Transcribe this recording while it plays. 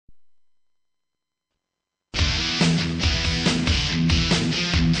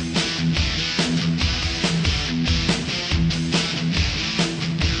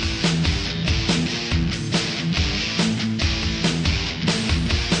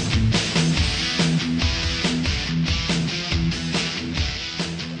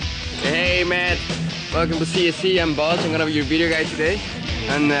Matt. Welcome to CSC. I'm Buzz. I'm gonna be your video guy today.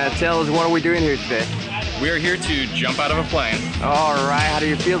 And tell us, what are we doing here today? We are here to jump out of a plane. Alright, how do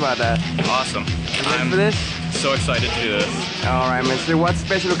you feel about that? Awesome. I'm for this? So excited to do this. Alright, man. So what's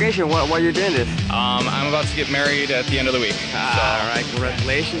special occasion? Why are you doing this? I'm about to get married at the end of the week. Alright,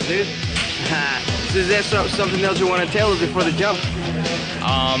 congratulations, dude. So is there something else you want to tell us before the jump?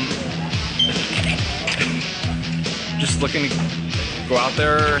 Just looking to go out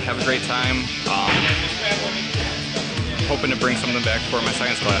there, have a great time. Hoping to bring something back for my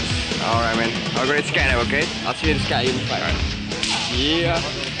science class. Alright, man. Have a great skydive, okay? I'll see you in the sky. Alright. Yeah.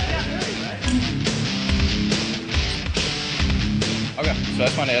 Okay, so I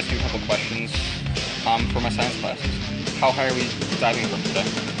just wanted to ask you a couple questions for my science classes. How high are we diving from today?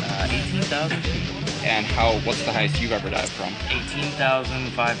 18,000 feet. And what's the highest you've ever dived from?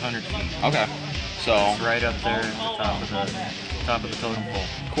 18,500 feet. Okay, so It's right up there at the top of the totem pole.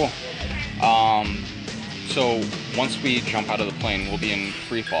 cool. So once we jump out of the plane, we'll be in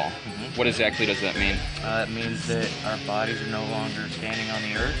free fall. What exactly does that mean? It means that our bodies are no longer standing on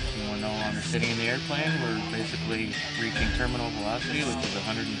the earth, and we're no longer sitting in the airplane. We're basically reaching terminal velocity, which is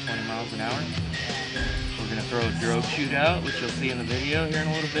 120 miles an hour. We're going to throw a drogue chute out, which you'll see in the video here in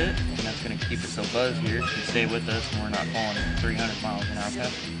a little bit, and that's going to keep us so Buzz here can stay with us and we're not falling 300 miles an hour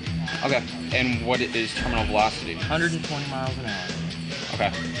past. Okay, and what is terminal velocity? 120 miles an hour.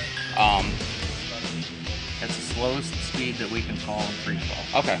 Okay. That's the slowest speed that we can fall in free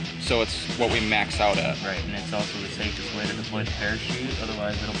fall. Okay, so it's what we max out at. Right, and it's also the safest way to deploy the parachute,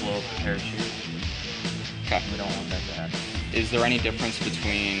 otherwise it'll blow up the parachute. Okay. We don't want that to happen. Is there any difference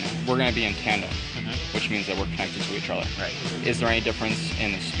between, we're going to be in tandem, Mm-hmm. which means that we're connected to each other. Right. Is there any difference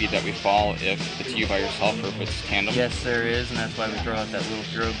in the speed that we fall if it's you by yourself or if it's tandem? Yes, there is, and that's why we throw out that little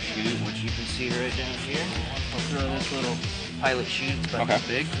drogue chute, which you can see right down here. We'll throw this little pilot chute, it's about this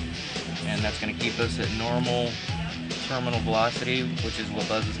big, and that's going to keep us at normal terminal velocity, which is what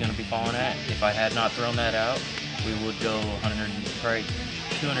Buzz is going to be falling at. If I had not thrown that out, we would go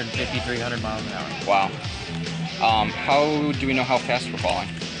 250, 300 miles an hour. Wow. How do we know how fast we're falling?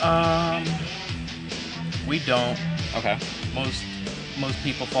 We don't. Okay. Most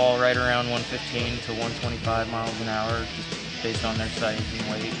people fall right around 115 to 125 miles an hour, just based on their size and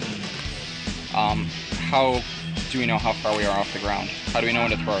weight. How do we know how far we are off the ground? How do we know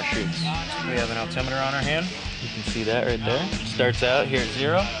when to throw our chutes? We have an altimeter on our hand. You can see that right there. It starts out here at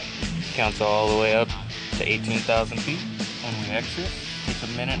 0, counts all the way up to 18,000 feet. When we exit, it's a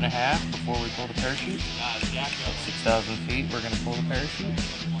minute and a half before we pull the parachute. At 6,000 feet, we're going to pull the parachute.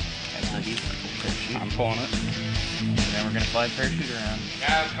 That's how you pull the parachute. I'm pulling it. And then we're going to fly the parachute around.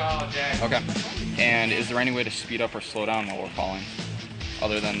 Okay. And is there any way to speed up or slow down while we're falling?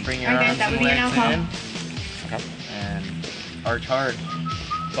 Other than... Bring your arms and legs in. Okay. And arch hard.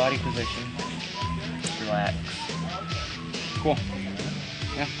 Body position. Relax. Cool.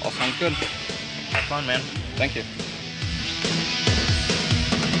 Yeah, all sounds good. Have fun, man. Thank you.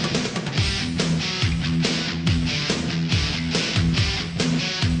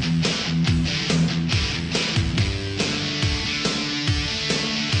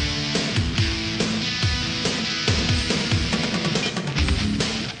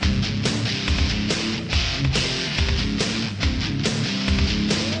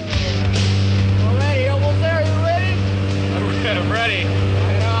 I'm ready. I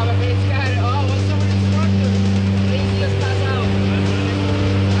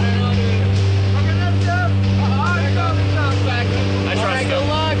trust him.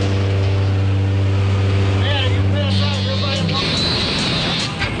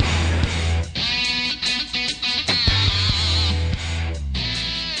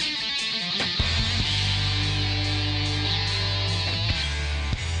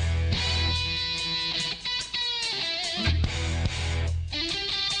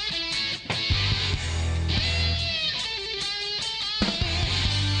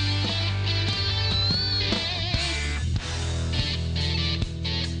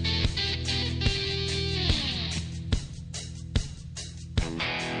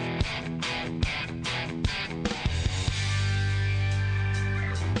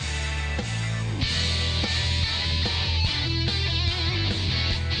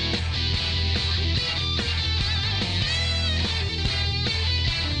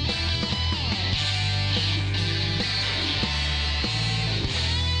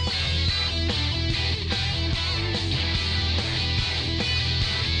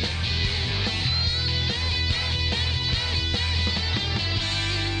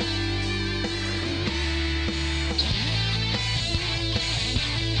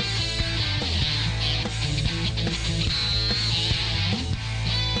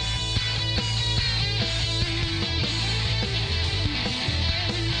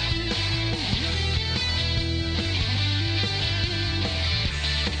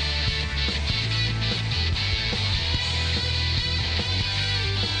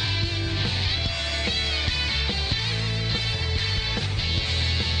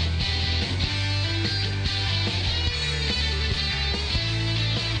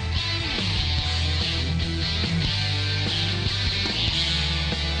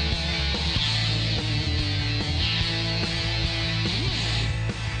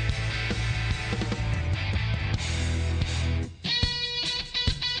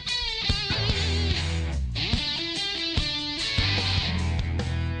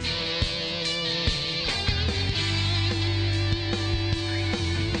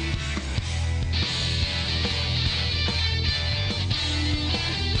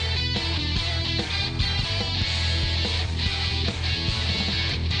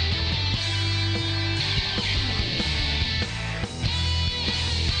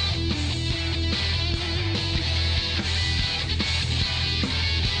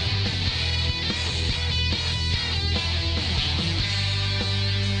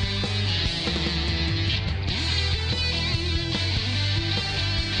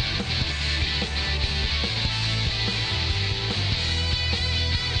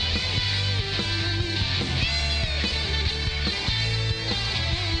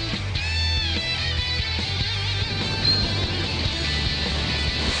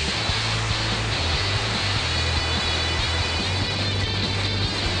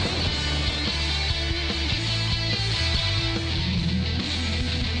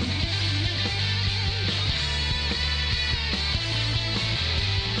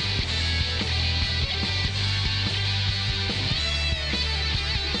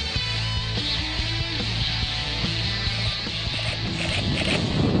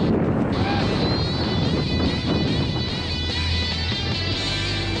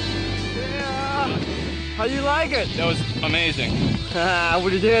 How you like it? That was amazing.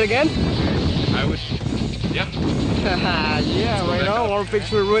 Would you do it again? I would, yeah. Yeah, right on. One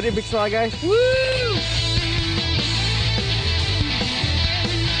picture with Rudy, big smile, guys. Woo!